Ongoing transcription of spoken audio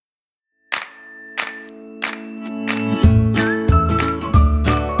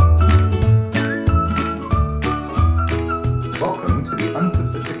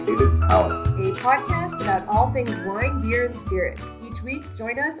podcast about all things wine, beer, and spirits. Each week,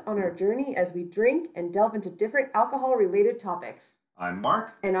 join us on our journey as we drink and delve into different alcohol-related topics. I'm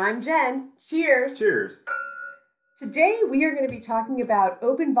Mark. And I'm Jen. Cheers. Cheers. Today, we are going to be talking about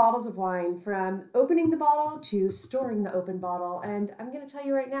open bottles of wine, from opening the bottle to storing the open bottle. And I'm going to tell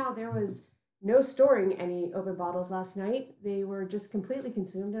you right now, there was no storing any open bottles last night. They were just completely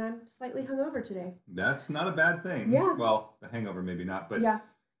consumed, and I'm slightly hungover today. That's not a bad thing. Yeah. Well, the hangover maybe not, but... Yeah,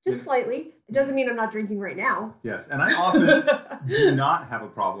 just slightly. It doesn't mean I'm not drinking right now. Yes, and I often do not have a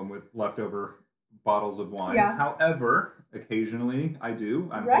problem with leftover bottles of wine. Yeah. However, occasionally I do.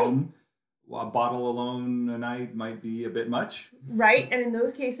 I'm Right. home. A bottle alone a night might be a bit much. Right, and in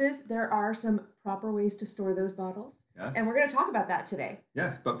those cases, there are some proper ways to store those bottles. Yes. And we're going to talk about that today.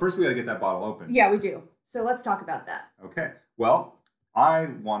 Yes, but first we got to get that bottle open. Yeah, we do. So let's talk about that. Okay. Well, I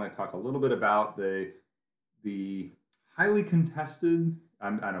want to talk a little bit about the highly contested. I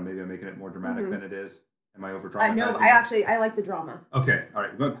don't know, maybe I'm making it more dramatic than it is. Am I over dramatizing? No, I like the drama. Okay, all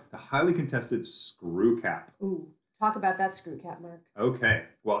right. The highly contested screw cap. Ooh, talk about that screw cap, Mark. Okay.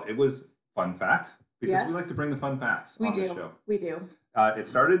 Well, it was fun fact because Yes. we like to bring the fun facts on the show. We do. It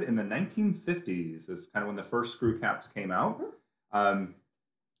started in the 1950s. Is kind of when the first screw caps came out.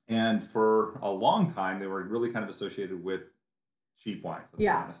 And for a long time, they were really kind of associated with cheap wines. Let's be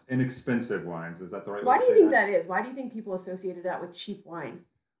honest. Inexpensive wines. Is that the right way Why to do say you think that? that is? Why do you think people associated that with cheap wine?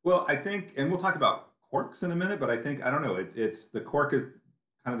 Well, I think, and we'll talk about corks in a minute, but I think, I don't know, it's the cork is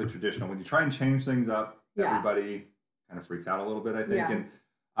kind of the traditional. When you try and change things up, everybody kind of freaks out a little bit, I think. Yeah. And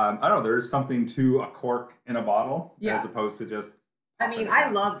I don't know, there's something to a cork in a bottle as opposed to just... I mean,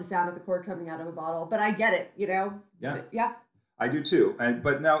 I love the sound of the cork coming out of a bottle, but I get it, you know? Yeah. But, yeah. I do too.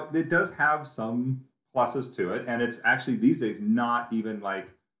 But now it does have some pluses to it. And it's actually these days not even like,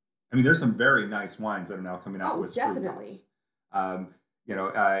 I mean, there's some very nice wines that are now coming out with screw caps. And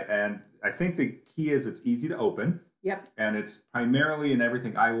I think the key is it's easy to open. Yep. And it's primarily, in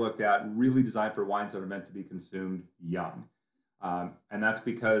everything I looked at, really designed for wines that are meant to be consumed young. And that's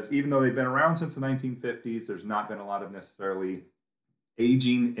because even though they've been around since the 1950s, there's not been a lot of necessarily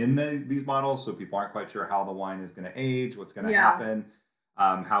aging in these bottles, so people aren't quite sure how the wine is going to age, what's going to happen,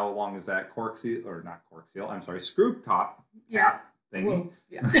 how long is that screw top cap thingy.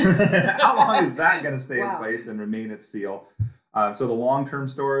 How long is that going to stay in place and remain its seal? So the long-term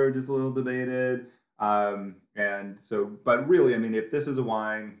storage is a little debated. But really, I mean, if this is a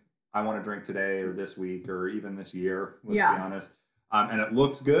wine I want to drink today or this week or even this year, let's be honest, and it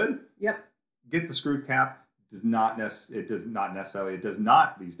looks good, get the screw cap. It does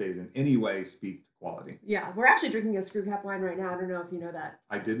not these days in any way speak to quality. Yeah, we're actually drinking a screw cap wine right now. I don't know if you know that.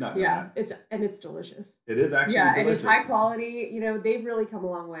 I did not know that. It's delicious. It is actually delicious. And it's high quality. You know, they've really come a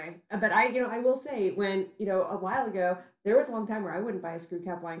long way. But I will say, when, a while ago, there was a long time where I wouldn't buy a screw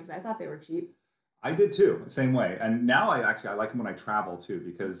cap wine because I thought they were cheap. I did too, same way. And now I like them when I travel too,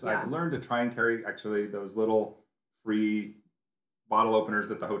 because I've learned to try and carry actually those little free bottle openers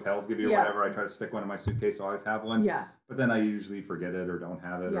that the hotels give you or whatever. I try to stick one in my suitcase, so I always have one. Yeah. But then I usually forget it or don't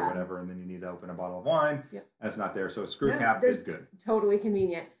have it or whatever, and then you need to open a bottle of wine, and it's not there. So a screw cap is good. Totally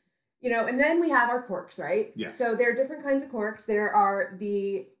convenient. And then we have our corks, right? Yes. So there are different kinds of corks. There are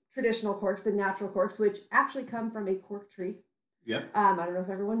the traditional corks, the natural corks, which actually come from a cork tree. Yep. I don't know if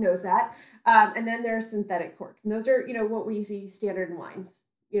everyone knows that. And then there are synthetic corks. And those are, what we see standard in wines,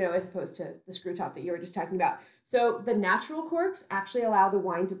 as opposed to the screw top that you were just talking about. So the natural corks actually allow the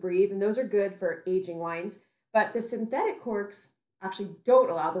wine to breathe, and those are good for aging wines. But the synthetic corks actually don't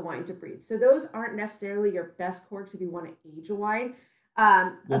allow the wine to breathe. So those aren't necessarily your best corks if you want to age a wine.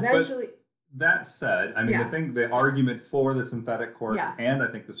 Eventually... That said, I mean, the argument for the synthetic corks and I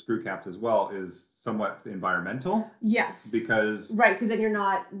think the screw caps as well is somewhat environmental. Yes. Because then you're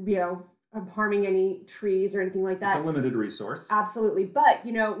not, harming any trees or anything like that. It's a limited resource. Absolutely. But,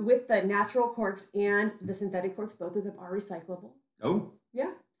 with the natural corks and the synthetic corks, both of them are recyclable. Oh.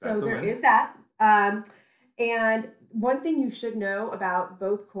 Yeah. So there is that. And one thing you should know about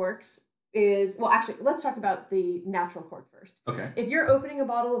both corks is, well, actually, let's talk about the natural cork first. Okay. If you're opening a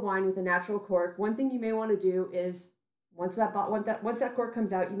bottle of wine with a natural cork, one thing you may want to do is once that cork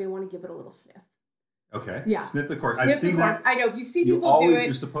comes out, you may want to give it a little sniff. Okay. Yeah. Sniff the cork. Sniff I've seen that. I know. You see people do it.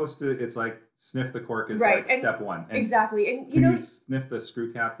 You're supposed to. It's like sniff the cork is like step one. And exactly. And can you sniff the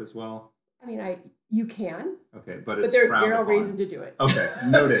screw cap as well? I mean, you can. Okay, but there's zero reason to do it. Okay,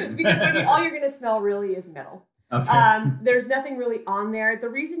 noted. Because all you're going to smell really is metal. Okay. There's nothing really on there. The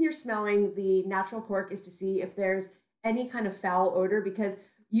reason you're smelling the natural cork is to see if there's any kind of foul odor, because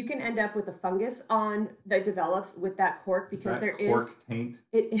you can end up with a fungus that develops with that cork, because there is cork taint.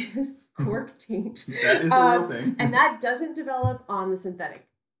 It is cork taint. That is a real thing. And that doesn't develop on the synthetic.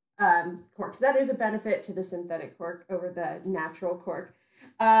 cork. So that is a benefit to the synthetic cork over the natural cork.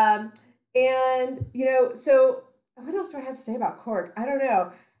 And so what else do I have to say about cork? I don't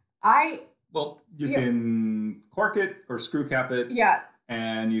know. Well, you Yeah. can cork it or screw cap it, Yeah,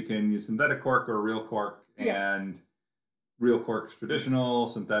 and you can use synthetic cork or real cork. yeah, And real cork's traditional,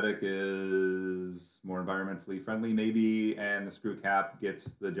 synthetic is more environmentally friendly, maybe, and the screw cap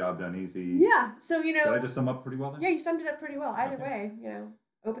gets the job done easy. yeah. So Did I just sum up pretty well there? yeah, you summed it up pretty well. Either Okay. way,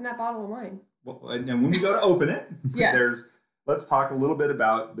 open that bottle of wine. Well, and when we go to open it, Yes. let's talk a little bit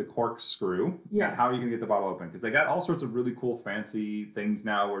about the corkscrew and Yes. how you can get the bottle open, because they got all sorts of really cool, fancy things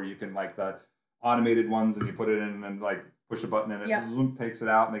now where you can, like the automated ones, and you put it in and then like push a button and it Yep. zoom, takes it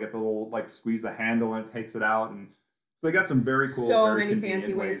out, and they get the little like squeeze the handle and it takes it out, and so they got some very cool, So very many convenient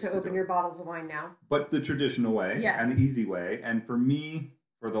fancy ways to do open it. your bottles of wine now. But the traditional way Yes. and the easy way, and for me,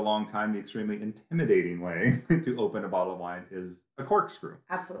 for the long time, the extremely intimidating way to open a bottle of wine is a corkscrew.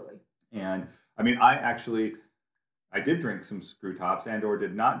 Absolutely. And I mean, I did drink some screw tops and or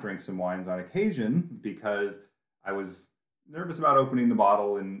did not drink some wines on occasion because I was nervous about opening the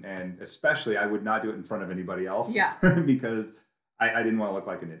bottle, and especially I would not do it in front of anybody else. Yeah. Because I didn't want to look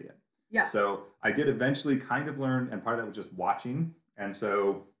like an idiot. Yeah. So I did eventually kind of learn, and part of that was just watching. And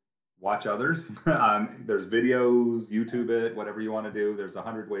so watch others. There's videos, YouTube it, whatever you want to do. There's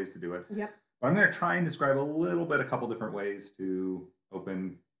 100 ways to do it. Yep. But I'm going to try and describe a couple different ways to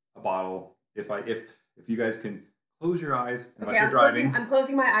open a bottle. If you guys can close your eyes, unless you're driving. I'm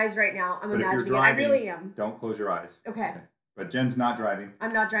closing my eyes right now. I'm But if you're imagining it. I driving, really am. Don't close your eyes. Okay. But Jen's not driving.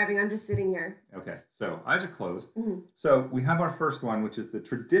 I'm not driving. I'm just sitting here. Okay. So eyes are closed. Mhm. So we have our first one, which is the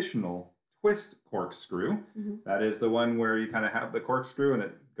traditional twist corkscrew. Mhm. That is the one where you kind of have the corkscrew and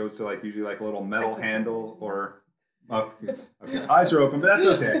it goes to like usually like a little metal handle or. Okay. Eyes are open, but that's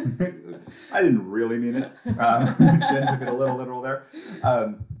okay. I didn't really mean it. Jen took it a little literal there.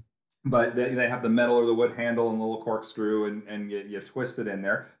 But they have the metal or the wood handle and the little corkscrew, and you twist it in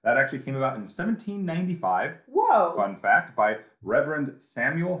there. That actually came about in 1795. Whoa. Fun fact, by Reverend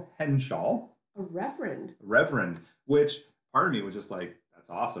Samuel Henshaw. A Reverend, which part of me was just like, that's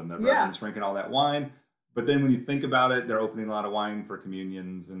awesome. That Yeah. Reverend's drinking all that wine. But then when you think about it, they're opening a lot of wine for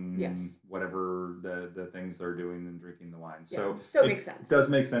communions and Yes. whatever the things they're doing and drinking the wine. Yeah. So it makes sense. It does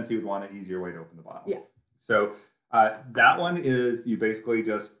make sense. You would want an easier way to open the bottle. Yeah. So that one is you basically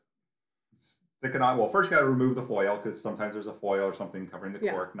just stick it on. Well, first you got to remove the foil because sometimes there's a foil or something covering the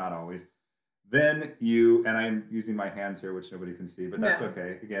Yeah. cork. Not always. Then and I'm using my hands here, which nobody can see, but that's No.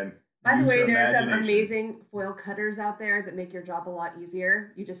 okay. Again. By the use way, your there are some imagination. amazing foil cutters out there that make your job a lot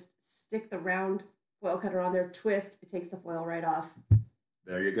easier. You just stick the round foil cutter on there, twist, it takes the foil right off.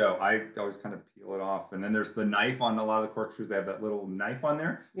 There you go. I always kind of peel it off. And then there's the knife on a lot of the corkscrews. They have that little knife on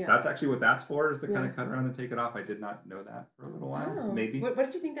there. Yeah. That's actually what that's for, is to kind Yeah. of cut around and take it off. I did not know that for a little while. Oh. Maybe. What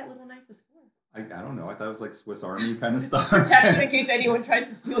did you think that little knife was for? I don't know. I thought it was like Swiss Army kind of stuff. Protection in case anyone tries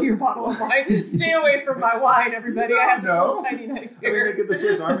to steal your bottle of wine. Stay away from my wine, everybody. I have this No. little tiny knife I mean, here. they give the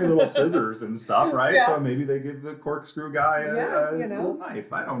Swiss Army little scissors and stuff, right? Yeah. So maybe they give the corkscrew guy a Yeah, you know. little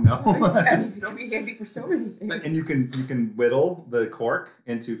knife. I don't know. It could be handy for so many things. And you can whittle the cork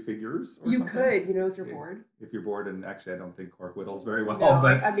into figures. Or You something. could, if you're Yeah. bored. If you're bored, and actually, I don't think cork whittles very well. No,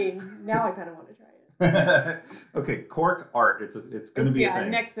 but I mean, now I kind of want to try it. okay, cork art. It's going to be a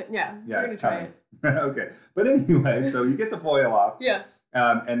thing. next thing. Yeah, Yeah, we're it's gonna try coming. Okay, but anyway, so you get the foil off, it.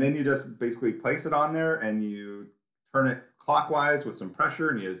 Yeah. and then you just basically place it on there, and you turn it clockwise with some pressure,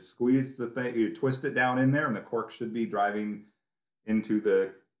 and you squeeze the thing. You twist it down in there, and the cork should be driving into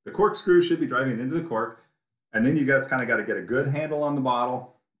the corkscrew should be driving into the cork, and then you guys kind of got to get a good handle on the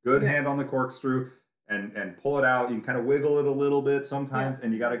bottle, good Yeah. hand on the corkscrew. And pull it out. You can kind of wiggle it a little bit sometimes,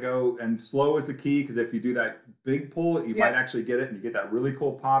 and you got to go, and slow is the key, because if you do that big pull, you might actually get it, and you get that really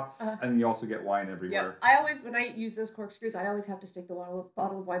cool pop, Uh-huh. and then you also get wine Yeah. everywhere. I always, when I use those corkscrews, I always have to stick the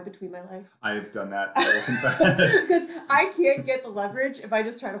bottle of wine between my legs. I've done that, I will confess. Because I can't get the leverage if I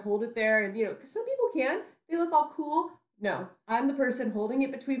just try to hold it there. And, because some people can. They look all cool. No, I'm the person holding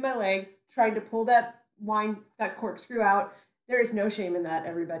it between my legs, trying to pull that corkscrew out. There is no shame in that,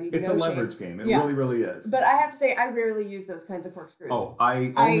 everybody. It's no a shame. leverage game. It Yeah. really, really is. But I have to say, I rarely use those kinds of corkscrews. Oh,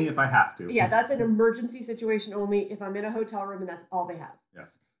 only if I have to. Yeah, that's an emergency situation only if I'm in a hotel room and that's all they have.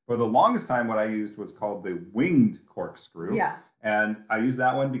 Yes. For the longest time, what I used was called the winged corkscrew. Yeah. And I used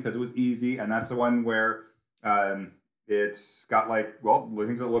that one because it was easy, and that's the one where it's got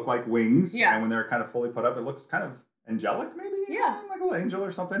things that look like wings. Yeah. And when they're kind of fully put up, it looks kind of angelic, maybe. Yeah. Like a little angel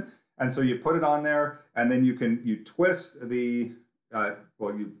or something. And so you put it on there, and then you twist the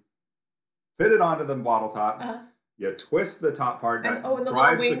you fit it onto the bottle top. Uh-huh. You twist the top part that And the little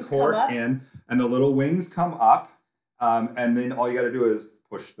drives the wings come cork up? in, and the little wings come up. And then all you got to do is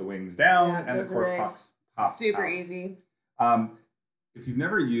push the wings down, Yeah, and the those are cork nice. pops Super out. easy. If you've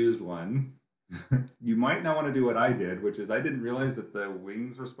never used one, you might not want to do what I did, which is I didn't realize that the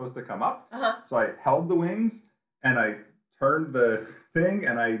wings were supposed to come up. So I held the wings and I turned the thing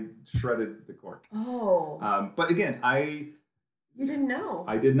and I shredded the cork. Oh. But again, You didn't know.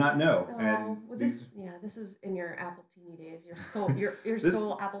 I did not know. Oh, And was these, this? Yeah, this was in your Appletini days. Your your This-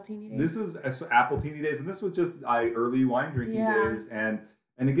 soul Appletini days. this was Appletini days, and this was just early wine drinking Yeah. days. And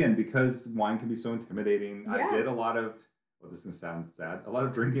again, because wine can be so intimidating, Yeah. I did a lot of, well, this is gonna sound sad, a lot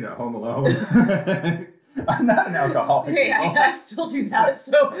of drinking at home alone. I'm not an alcoholic. Hey, I still do that,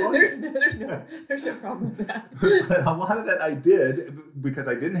 so there's no problem with that. But a lot of that I did because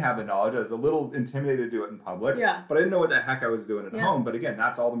I didn't have the knowledge. I was a little intimidated to do it in public. Yeah. But I didn't know what the heck I was doing at Yeah. home. But again,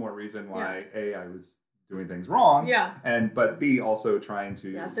 that's all the more reason why A, I was doing things wrong. Yeah. But B, also trying to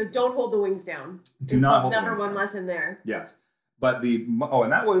Yeah. So don't hold the wings down. do not hold the Number wings one down. lesson there. Yes. But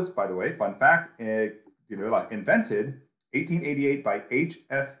and that was, by the way, fun fact, invented 1888 by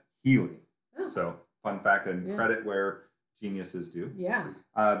H.S. Healy. Oh. So fun fact and Yeah. credit where geniuses do. Yeah.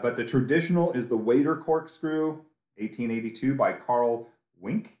 But the traditional is the waiter corkscrew, 1882 by Carl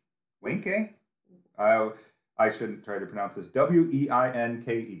Winke. I shouldn't try to pronounce this.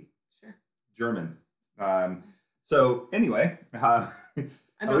 Weinke. Sure. German. So anyway, I'm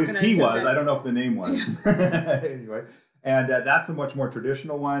at not least gonna he jump was. in. I don't know if the name was. Anyway, and that's a much more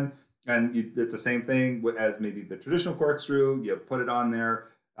traditional one. And it's the same thing as maybe the traditional corkscrew. You put it on there.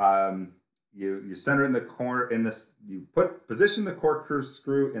 You center it in the corner. You position the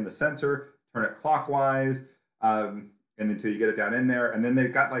corkscrew in the center. Turn it clockwise, and until you get it down in there. And then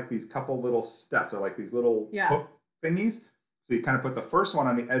they've got like these couple little steps, or like these little hook thingies. So you kind of put the first one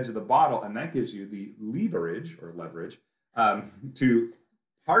on the edge of the bottle, and that gives you the leverage to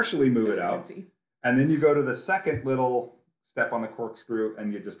partially move it out. Fancy. And then you go to the second little step on the corkscrew,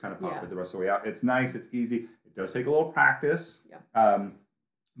 and you just kind of pop Yeah. it the rest of the way out. It's nice. It's easy. It does take a little practice, Yeah.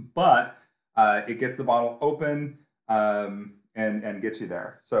 but it gets the bottle open and gets you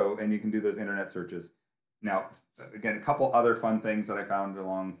there. So, and you can do those internet searches. Now, again, a couple other fun things that I found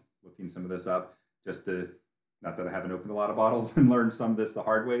along looking some of this up, just to, not that I haven't opened a lot of bottles and learned some of this the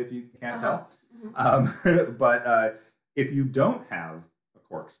hard way, if you can't tell. Mhm. But if you don't have a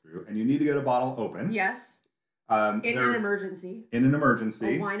corkscrew and you need to get a bottle open, Yes. In an emergency. in an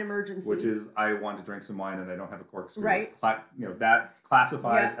emergency, A wine emergency. which is I want to drink some wine and I don't have a corkscrew. Right. That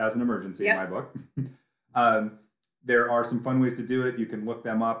classifies Yep. as an emergency Yep. in my book. There are some fun ways to do it. You can look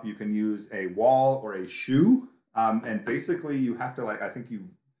them up. You can use a wall or a shoe. And basically you have to, like, I think you,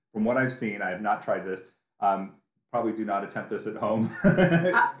 from what I've seen, I have not tried this. Probably do not attempt this at home.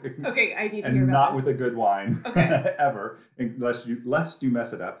 Okay, I need to hear And about not this. with a good wine. Okay. Ever. Lest you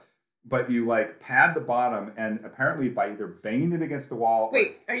mess it up. But you like pad the bottom, and apparently by either banging it against the wall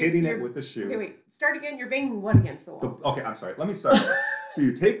Wait, or are you- hitting it you're- with the shoe. Okay, wait. Start again. You're banging what against the wall? Okay, I'm sorry. Let me start. So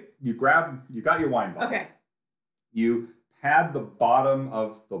you got your wine bottle. Okay. You pad the bottom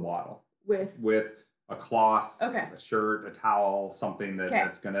of the bottle With a cloth, Okay. a shirt, a towel, something Okay.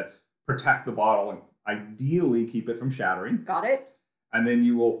 that's going to protect the bottle and ideally keep it from shattering. got it. And then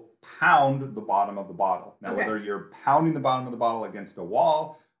you will pound the bottom of the bottle. Now, Okay. whether you're pounding the bottom of the bottle against a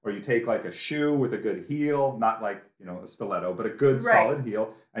wall, or you take like a shoe with a good heel, not like, a stiletto, but a good Right. solid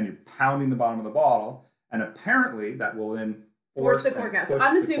heel, and you're pounding the bottom of the bottle, and apparently that will then Force the and cork out. So push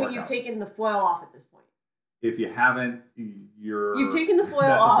I'm the assuming cork you've out. taken the foil off at this point. If you haven't, You've taken the foil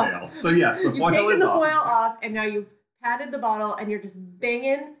that's off. a fail. So yes, the You've foil taken is the off. foil off, and now you've patted the bottle, and you're just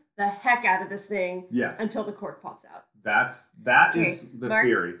banging the heck out of this thing Yes, until the cork pops out. that is Okay, the Mark,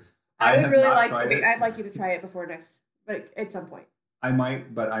 theory. I would have really not like. tried Wait, it. I'd like you to try it before next, like at some point. I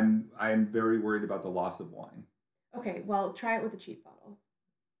might, but I'm very worried about the loss of wine. Okay, well, try it with a cheap bottle.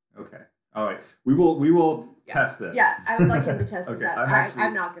 Okay, all right. We will Yeah. test this. Yeah, I would like him to test this Okay, out.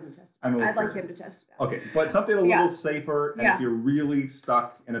 I'm not going to test it. I'm a little I'd like him curious. to test it out. Okay, but something a Yeah. little safer, and Yeah. if you're really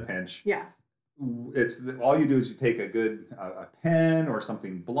stuck in a pinch, Yeah. all you do is you take a good a pen or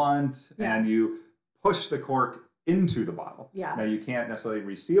something blunt, Yeah. and you push the cork into the bottle. Yeah. Now you can't necessarily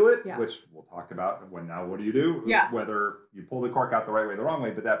reseal it, Yeah. which we'll talk about what do you do? Yeah. Whether you pull the cork out the right way or the wrong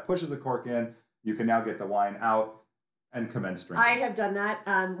way, but that pushes the cork in. You can now get the wine out and commence drinking. I have done that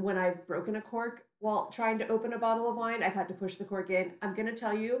when I've broken a cork while trying to open a bottle of wine. I've had to push the cork in. I'm going to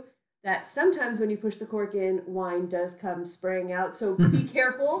tell you that sometimes when you push the cork in, wine does come spraying out. So be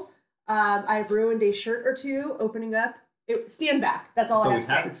careful. I've ruined a shirt or two opening up. Stand back. That's all So I we have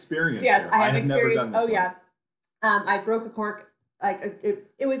to have say. experience. Yes, here. I have never experience. done this Oh one. yeah, I broke a cork. Like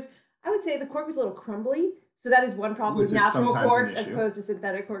it was. I would say the cork was a little crumbly. So that is one problem Which with is natural sometimes an corks as issue. opposed to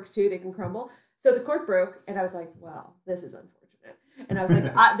synthetic corks too. They can crumble. So the cork broke, and I was like, "Well, this is unfortunate." And I was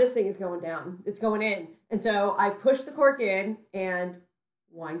like, this thing is going down. It's going in. And so I pushed the cork in and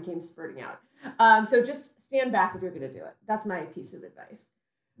wine came spurting out. So just stand back if you're going to do it. That's my piece of advice.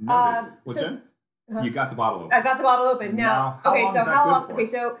 Well, Jen, you got the bottle open. I got the bottle open. Now how okay, long so is that how good long? for? Okay,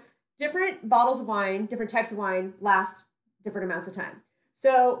 so different bottles of wine, different types of wine last different amounts of time.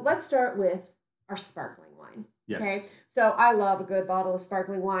 So let's start with our sparkling wine. Yes. Okay, so I love a good bottle of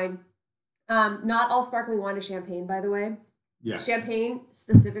sparkling wine. Not all sparkling wine is champagne, by the way. Yes. Champagne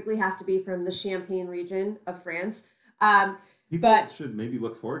specifically has to be from the Champagne region of France. People should maybe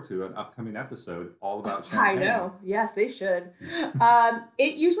look forward to an upcoming episode all about champagne. I know. Yes, they should.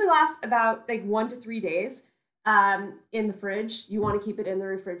 It usually lasts about like 1 to 3 days in the fridge. You want to keep it in the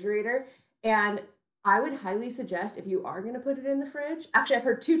refrigerator. And I would highly suggest if you are going to put it in the fridge. Actually, I've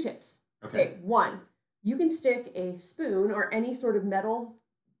heard 2 tips. Okay. 1, you can stick a spoon or any sort of metal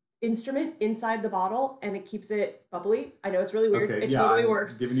instrument inside the bottle and it keeps it bubbly. I know it's really weird. Okay, it totally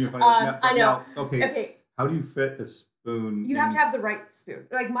works. Giving you a funny I know. Now, okay. How do you fit a spoon? You have to have the right spoon.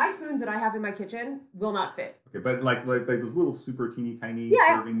 Like my spoons that I have in my kitchen will not fit. Okay, but like those little super teeny tiny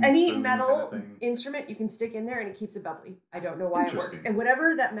serving any spoon metal kind of thing. instrument you can stick in there and it keeps it bubbly. I don't know why it works. And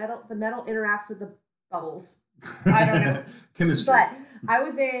whatever the metal interacts with the bubbles. I don't know. Chemistry. But I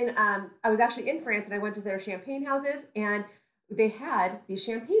was actually in France and I went to their champagne houses and they had these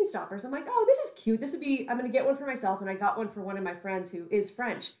champagne stoppers. I'm like, oh, this is cute. I'm going to get one for myself. And I got one for one of my friends who is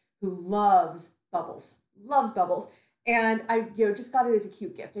French, who loves bubbles. And I just got it as a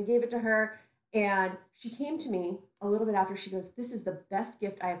cute gift. I gave it to her and she came to me a little bit after. She goes, this is the best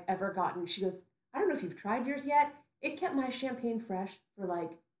gift I have ever gotten. She goes, I don't know if you've tried yours yet. It kept my champagne fresh for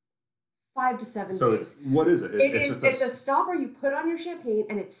like 5 to 7 days. So what is it? It's a stopper you put on your champagne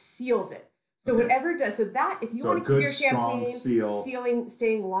and it seals it. So whatever it does, so that if you want to keep your champagne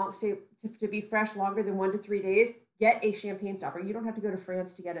staying to be fresh longer than 1 to 3 days, get a champagne stopper. You don't have to go to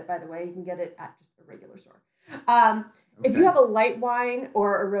France to get it, by the way. You can get it at just a regular store. If you have a light wine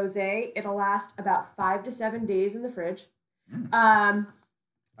or a rosé, it'll last about 5 to 7 days in the fridge. I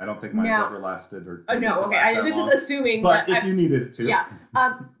don't think mine's ever lasted or. Oh no, okay. This is assuming, but if you needed it to. Yeah.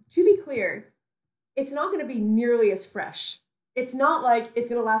 To be clear, it's not going to be nearly as fresh. It's not like it's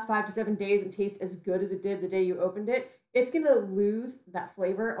going to last 5 to 7 days and taste as good as it did the day you opened it. It's going to lose that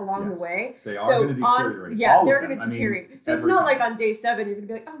flavor along the way. They are going to deteriorate. They're going to deteriorate. So it's not like on day 7 you're going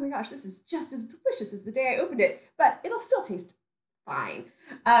to be like, oh my gosh, this is just as delicious as the day I opened it. But it'll still taste fine.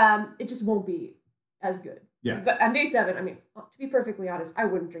 It just won't be as good. Yes. But on day 7, I mean, to be perfectly honest, I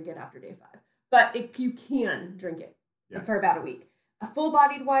wouldn't drink it after day 5. But if you can drink it for about a week. A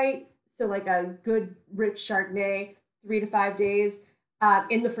full-bodied white, so like a good rich Chardonnay, 3 to 5 days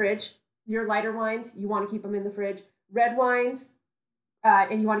in the fridge. Your lighter wines, you want to keep them in the fridge. Red wines,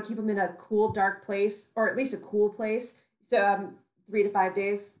 and you want to keep them in a cool, dark place, or at least a cool place. So 3 to 5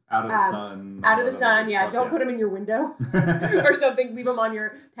 days. Out of the sun. Out of the sun, yeah. Don't put them in your window or something. Leave them on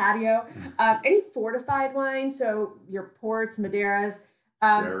your patio. Any fortified wines, so your ports, Madeiras.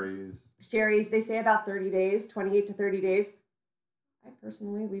 Sherries, they say about 30 days, 28 to 30 days. I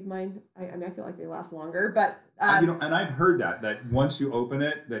personally leave mine. I mean, I feel like they last longer, but and I've heard that once you open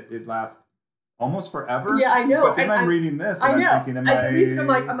it, that it lasts almost forever. Yeah, I know. But then I'm reading this, and I'm thinking, the reason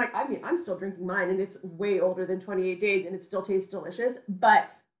I'm still drinking mine, and it's way older than 28 days, and it still tastes delicious.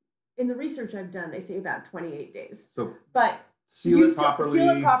 But in the research I've done, they say about 28 days. But seal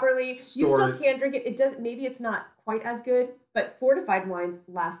it properly. You still can drink it. It does. Maybe it's not quite as good, but fortified wines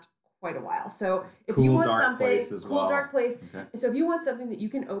last quite a while. So if you want something dark place. Okay. So if you want something that you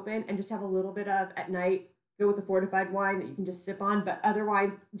can open and just have a little bit of at night, go with the fortified wine that you can just sip on. But other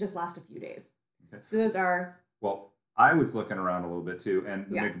wines just last a few days. Okay. So those are. Well, I was looking around a little bit too, and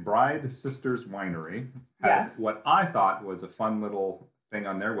the McBride Sisters Winery had what I thought was a fun little thing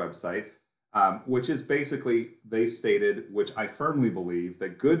on their website, which is basically they stated, which I firmly believe,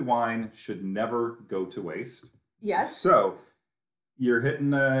 that good wine should never go to waste. Yes. So you're hitting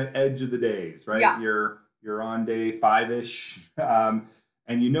the edge of the days, right? Yeah. You're on day 5-ish, and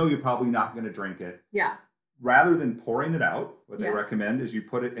you're probably not going to drink it. Yeah. Rather than pouring it out, what they recommend is you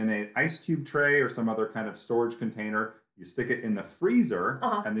put it in an ice cube tray or some other kind of storage container. You stick it in the freezer,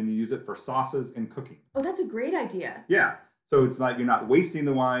 and then you use it for sauces and cooking. Oh, that's a great idea. Yeah. So it's like you're not wasting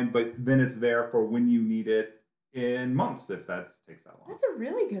the wine, but then it's there for when you need it in months, if that takes that long. That's a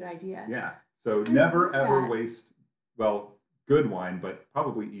really good idea. Yeah. So never, ever waste, good wine, but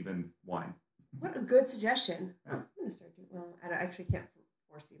probably even wine. What a good suggestion. Yeah. I'm going to start doing, I actually can't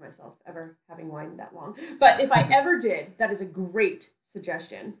foresee myself ever having wine that long. But if I ever did, that is a great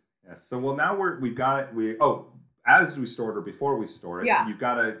suggestion. Yeah. So, now we've got it. As we stored or before we store it, you've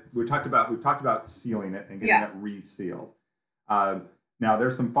got to, we've talked about sealing it and getting it resealed. Now,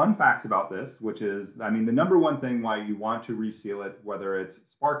 there's some fun facts about this, which is, I mean, the number one thing why you want to reseal it, whether it's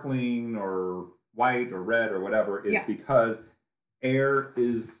sparkling or white or red or whatever, is because air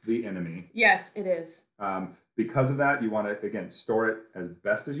is the enemy. Yes, it is. Because of that, you want to, again, store it as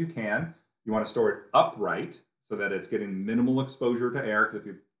best as you can. You want to store it upright so that it's getting minimal exposure to air. Because if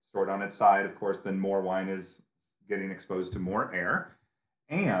you store it on its side, of course, then more wine is getting exposed to more air.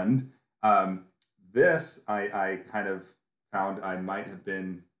 And this, I kind of found I might have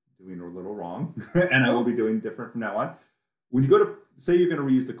been doing a little wrong, and I will be doing different from now on. When you go to, say you're going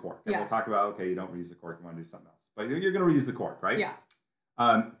to reuse the cork, and we'll talk about, okay, you don't reuse the cork, you want to do something else. But you're going to reuse the cork, right? Yeah.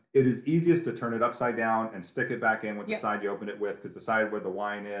 It is easiest to turn it upside down and stick it back in with the side you open it with, because the side where the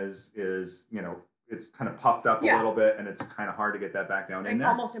wine is, you know, it's kind of puffed up a little bit, and it's kind of hard to get that back down in there.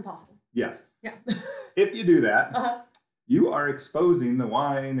 Almost impossible. Yes. Yeah. If you do that, you are exposing the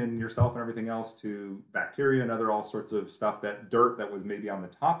wine and yourself and everything else to bacteria and other all sorts of stuff, that dirt that was maybe on the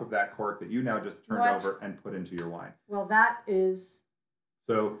top of that cork that you now just turned over and put into your wine. Well, that is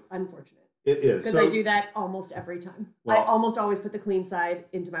so unfortunate. It is. Because I do that almost every time. Well, I almost always put the clean side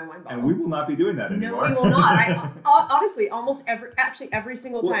into my wine bottle. And we will not be doing that anymore. No, we will not. Honestly, almost every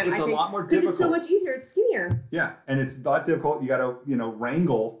single time. It's a lot more difficult. Because it's so much easier. It's skinnier. Yeah, and it's not difficult. You got to,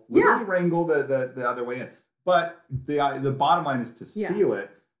 wrangle the other way in. But the bottom line is to seal it.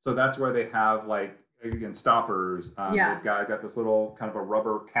 So that's where they have, like, again, stoppers. They've got this little kind of a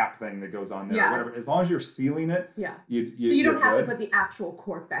rubber cap thing that goes on there. Whatever. As long as you're sealing it, so you don't have to put the actual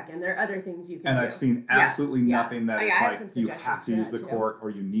cork back in. There are other things you can do. And I've seen absolutely nothing that it's like you have to use the cork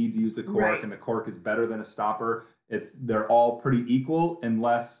or you need to use the cork, and the cork is better than a stopper. They're all pretty equal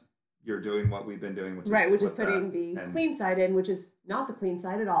unless you're doing what we've been doing, which is putting the clean side in, which is not the clean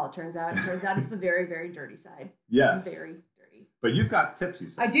side at all. It turns out it's the very, very dirty side. Yes. Very. But you've got tips, you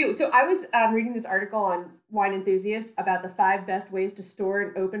said. I do. So I was reading this article on Wine Enthusiast about the 5 best ways to store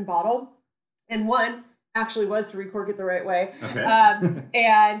an open bottle. And one actually was to recork it the right way. Okay.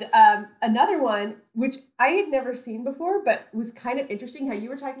 And another one, which I had never seen before, but was kind of interesting, how you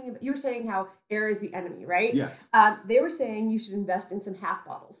were saying how air is the enemy, right? Yes. They were saying you should invest in some half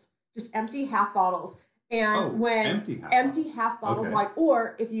bottles, just empty half bottles. And empty half bottles of wine,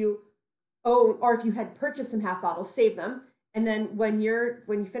 or if you had purchased some half bottles, save them. And then when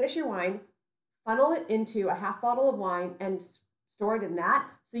you finish your wine, funnel it into a half bottle of wine and store it in that,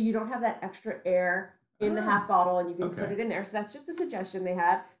 so you don't have that extra air in the half bottle, and you can put it in there. So that's just a suggestion they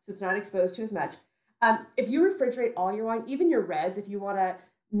had, so it's not exposed to as much. If you refrigerate all your wine, even your reds, if you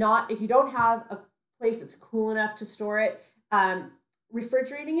don't have a place that's cool enough to store it,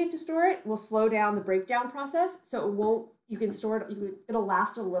 refrigerating it to store it will slow down the breakdown process, so you can store it. It'll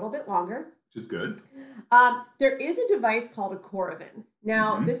last a little bit longer. Which is good. There is a device called a Coravin.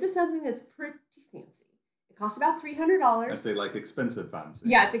 Now, this is something that's pretty fancy. It costs about $300. I'd say like expensive fancy.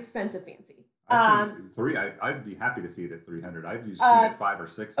 Yeah, it's expensive fancy. I'd be happy to see it at $300. I've used seen it $500 or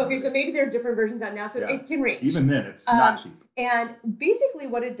 $600. Okay, so maybe there are different versions of that now, so it can range. Even then, it's not cheap. And basically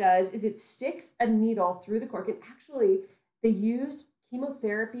what it does is it sticks a needle through the cork. And actually, they used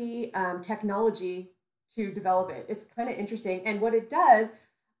chemotherapy technology to develop it. It's kind of interesting. And what it does,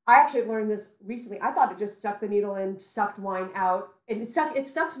 I actually learned this recently. I thought it just stuck the needle in, sucked wine out, and it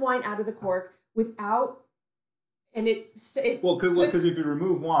sucks wine out of the cork without. And because if you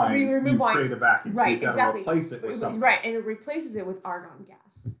remove wine, you create a vacuum. Right, so you've got to replace it with something. Right, and it replaces it with argon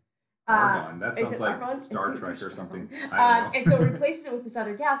gas. Argon. That sounds like argon? Star Trek or something. I don't know. And so it replaces it with this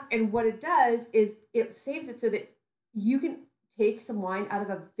other gas. And what it does is it saves it so that you can take some wine out of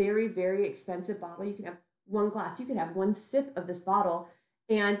a very, very expensive bottle. You can have one glass. You can have one sip of this bottle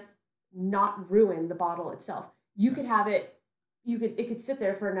and not ruin the bottle itself. You could have it. It could sit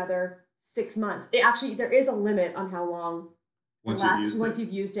there for another 6 months. There is a limit on how long. Once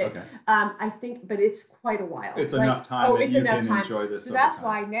you've used it. Okay. I think, but it's quite a while. It's enough time that you can enjoy this. So that's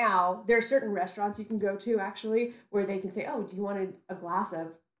why now there are certain restaurants you can go to actually where they can say, "Oh, do you want a glass of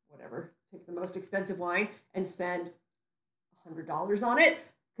whatever? Pick the most expensive wine and spend $100 on it."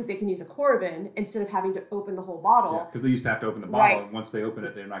 Because they can use a Coravin instead of having to open the whole bottle. Yeah, because they used to have to open the bottle, and once they open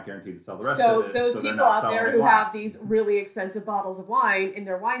it, they're not guaranteed to sell the rest of it. Those people out there who have these really expensive bottles of wine in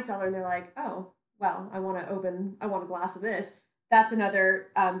their wine cellar, and they're like, "Oh, well, I want a glass of this." That's another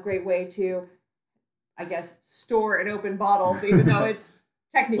great way to, I guess, store an open bottle, even though it's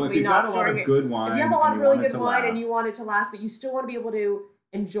technically not storing it. If you have a lot of good wine, if you have a lot of really good wine and you want it to last, but you still want to be able to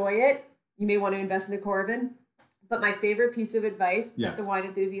enjoy it, you may want to invest in a Coravin. But my favorite piece of advice that the Wine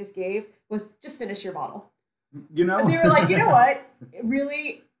Enthusiast gave was just finish your bottle. You know? And they were like, you know what?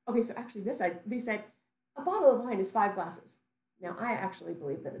 Really? Okay, so actually they said a bottle of wine is 5 glasses. Now, I actually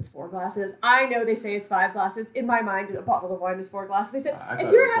believe that it's 4 glasses. I know they say it's 5 glasses. In my mind, a bottle of wine is 4 glasses. They said,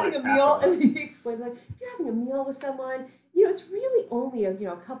 if you're having a meal, and he explained, like, if you're having a meal with someone, it's really only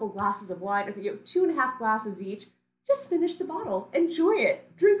a couple glasses of wine. If you have 2.5 glasses each, just finish the bottle. Enjoy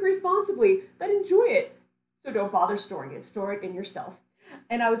it. Drink responsibly, but enjoy it. So don't bother storing it. Store it in yourself.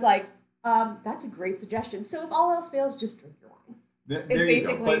 And I was like, that's a great suggestion. So if all else fails, just drink your wine. There you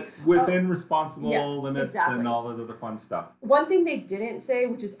go. But within responsible limits and all that other fun stuff. One thing they didn't say,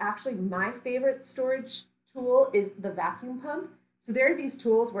 which is actually my favorite storage tool, is the vacuum pump. So there are these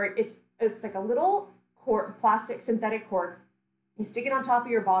tools where it's like a little plastic synthetic cork. You stick it on top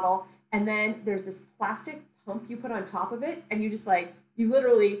of your bottle, and then there's this plastic pump you put on top of it, and you just you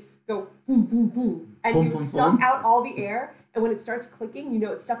literally go boom, boom, boom, and boom, you boom, suck boom. out all the air. And when it starts clicking,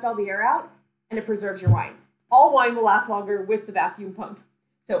 it sucked all the air out, and it preserves your wine. All wine will last longer with the vacuum pump.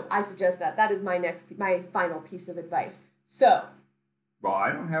 So I suggest that. That is my final piece of advice. So. Well,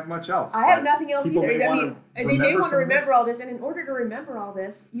 I don't have much else. I have nothing else either. They may want to remember all this. And in order to remember all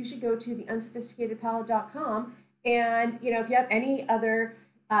this, you should go to theunsophisticatedpalate.com. And, if you have any other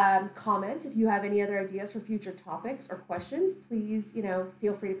comments, if you have any other ideas for future topics or questions, please,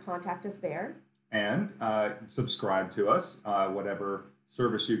 feel free to contact us there. And subscribe to us, whatever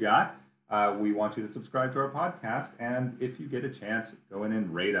service you got. We want you to subscribe to our podcast. And if you get a chance, go in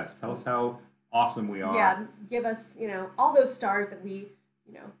and rate us. Tell us how awesome we are. Yeah, give us, all those stars that we,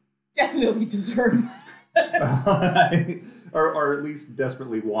 definitely deserve. or at least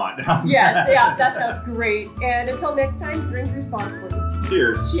desperately want. Yes, yeah, that sounds great. And until next time, drink responsibly.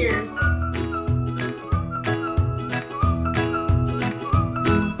 Cheers. Cheers.